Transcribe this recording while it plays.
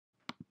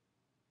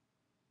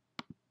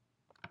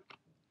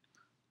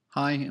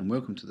Hi and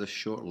welcome to this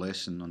short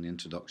lesson on the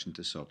introduction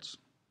to surds.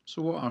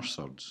 So what are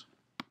surds?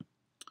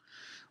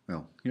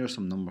 Well, here are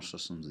some number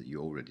systems that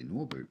you already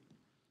know about.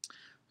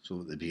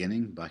 So at the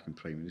beginning, back in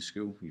primary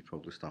school, you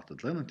probably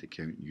started learning to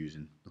count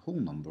using the whole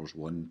numbers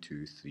 1,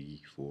 2,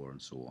 3, 4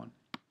 and so on.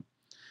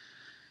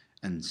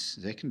 In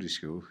secondary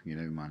school, you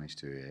now manage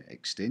to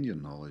extend your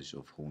knowledge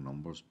of whole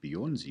numbers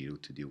beyond 0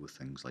 to deal with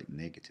things like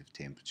negative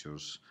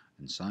temperatures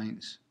in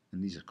science,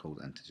 and these are called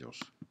integers.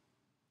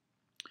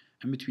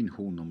 In between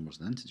whole numbers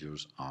and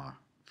integers are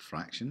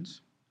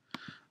fractions,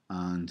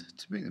 and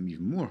to make them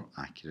even more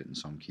accurate in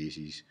some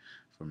cases,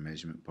 for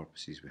measurement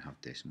purposes, we have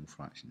decimal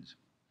fractions.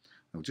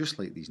 Now, just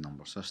like these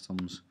number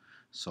systems,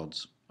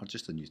 surds are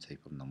just a new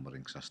type of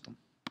numbering system.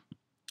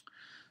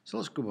 So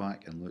let's go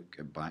back and look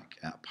back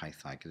at a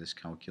Pythagoras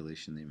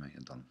calculation they might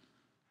have done.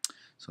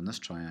 So in this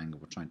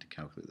triangle, we're trying to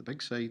calculate the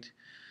big side,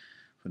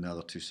 when the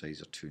other two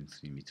sides are 2 and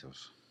 3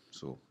 metres.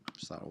 So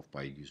start off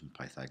by using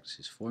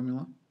Pythagoras'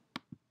 formula.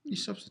 You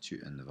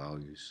substitute in the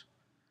values,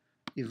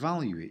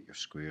 evaluate your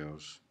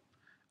squares,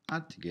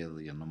 add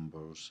together your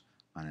numbers,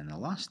 and in the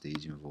last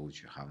stage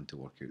involves you having to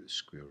work out the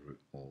square root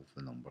of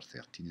the number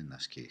 13 in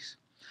this case.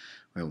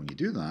 Well, when you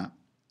do that,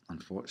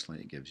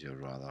 unfortunately it gives you a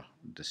rather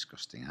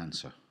disgusting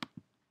answer.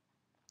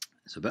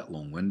 It's a bit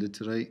long-winded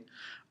to write.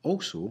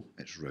 Also,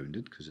 it's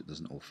rounded because it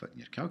doesn't all fit in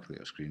your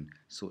calculator screen,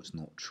 so it's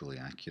not truly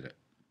accurate.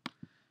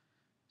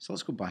 So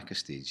let's go back a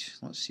stage.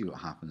 Let's see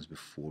what happens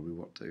before we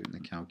worked it out in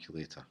the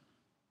calculator.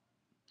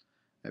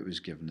 It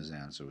was given as the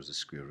answer was the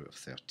square root of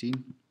 13.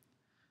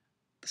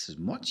 This is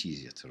much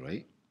easier to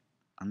write,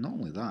 and not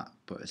only that,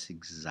 but it's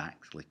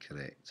exactly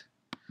correct.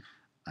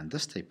 And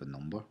this type of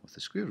number with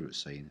the square root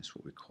sign is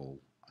what we call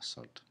a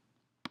surd.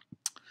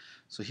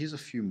 So here's a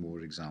few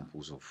more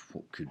examples of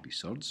what could be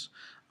surds.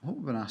 And what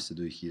we've been asked to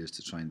do here is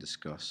to try and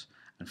discuss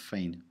and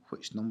find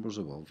which numbers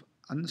above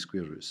and the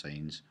square root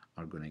signs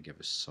are going to give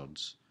us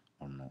surds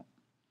or not.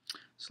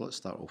 So let's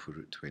start off with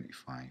root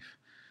 25.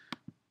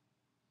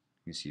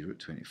 You can see root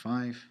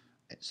 25,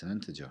 it's an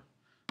integer,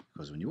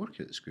 because when you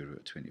work out the square root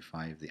of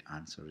 25, the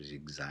answer is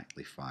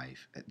exactly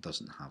 5. It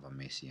doesn't have a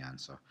messy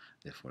answer,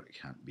 therefore it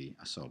can't be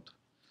a surd.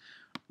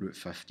 Root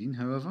 15,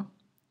 however,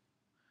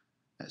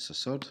 it's a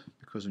surd,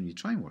 because when you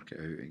try and work it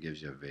out, it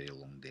gives you a very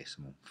long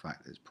decimal. In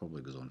fact, it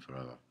probably goes on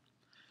forever.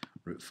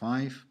 Root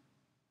 5,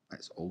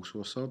 it's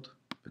also a surd,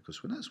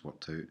 because when it's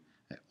worked out,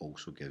 it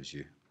also gives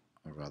you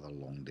a rather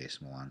long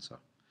decimal answer.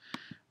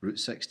 Root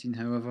 16,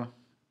 however,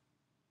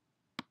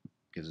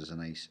 gives us a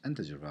nice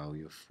integer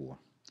value of 4.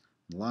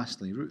 And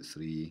lastly, root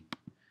 3,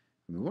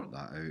 when we work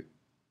that out,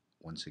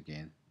 once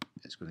again,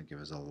 it's going to give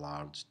us a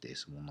large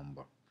decimal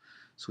number.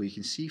 So you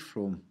can see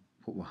from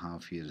what we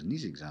have here in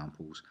these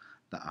examples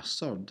that a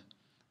surd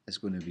is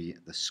going to be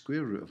the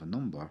square root of a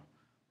number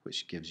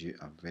which gives you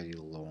a very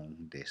long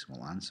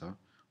decimal answer,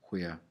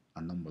 where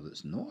a number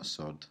that's not a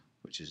surd,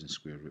 which is in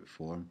square root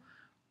form,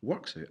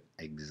 works out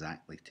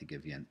exactly to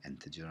give you an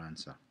integer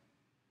answer.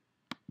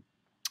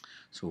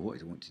 So what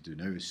you want to do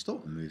now is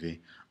stop the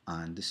movie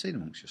and decide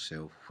amongst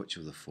yourself which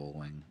of the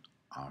following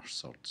are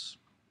surds.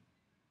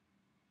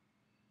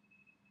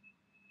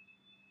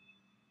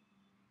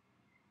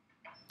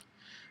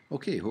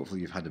 Okay,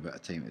 hopefully you've had a bit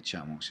of time to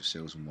chat amongst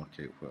yourselves and work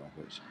out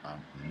which are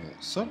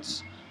not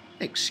surds.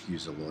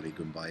 Excuse the lorry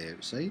going by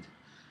outside.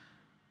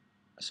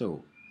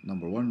 So,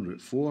 number 1,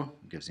 root 4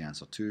 gives the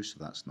answer 2, so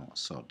that's not a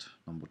surd.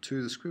 Number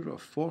 2, the square root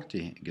of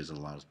 40 gives a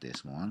large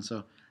decimal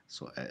answer,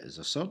 so it is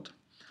a surd.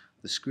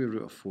 The square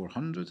root of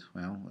 400,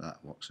 well,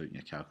 that works out in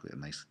your calculator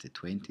nicely to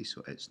 20,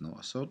 so it's not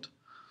a surd.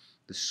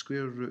 The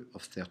square root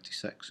of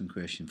 36 in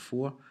question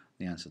 4,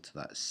 the answer to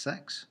that is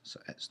 6, so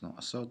it's not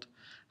a surd.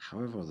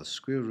 However, the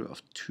square root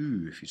of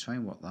 2, if you try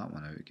and work that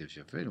one out, it gives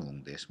you a very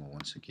long decimal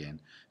once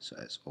again, so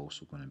it's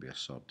also going to be a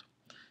surd.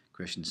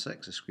 Question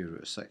 6, the square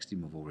root of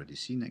 16, we've already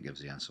seen, it gives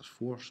the answer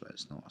 4, so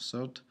it's not a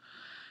surd.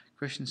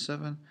 Question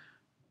 7,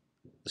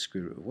 the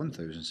square root of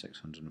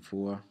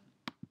 1604,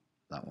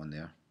 that one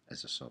there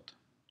is a surd.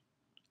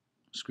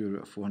 Square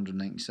root of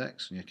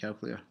 496 on your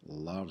calculator,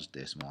 large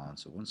decimal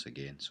answer once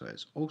again, so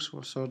it's also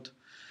a surd.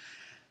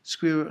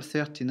 Square root of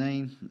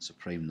 39, it's a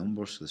prime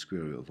number, so the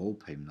square root of all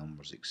prime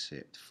numbers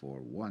except for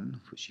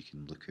 1, which you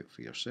can look at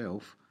for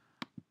yourself,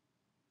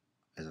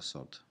 is a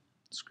surd.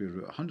 Square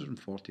root of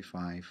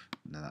 145,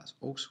 now that's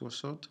also a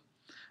surd.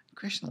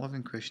 Question 11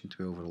 and question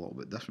 12 are a little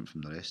bit different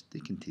from the rest.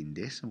 They contain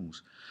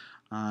decimals,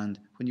 and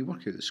when you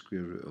work out the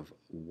square root of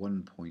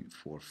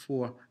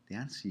 1.44, the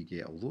answer you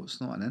get, although it's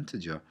not an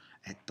integer,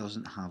 it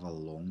doesn't have a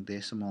long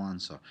decimal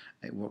answer.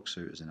 It works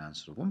out as an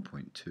answer of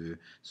 1.2,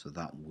 so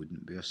that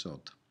wouldn't be a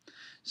surd.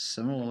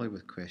 Similarly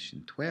with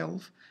question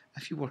 12,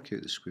 if you work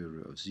out the square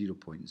root of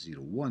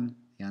 0.01,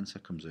 the answer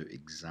comes out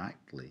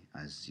exactly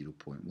as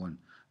 0.1.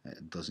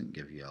 It doesn't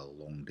give you a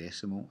long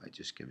decimal, it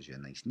just gives you a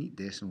nice neat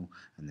decimal,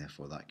 and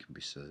therefore that can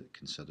be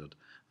considered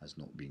as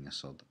not being a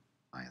surd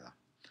either.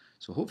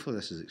 So hopefully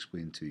this has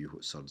explained to you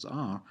what surds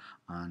are,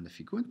 and if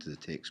you go into the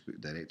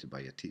textbook directed by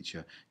your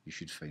teacher, you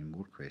should find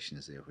more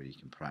questions there where you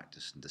can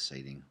practice in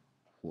deciding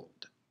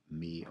what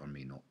may or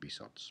may not be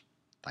surds.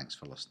 Thanks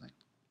for listening.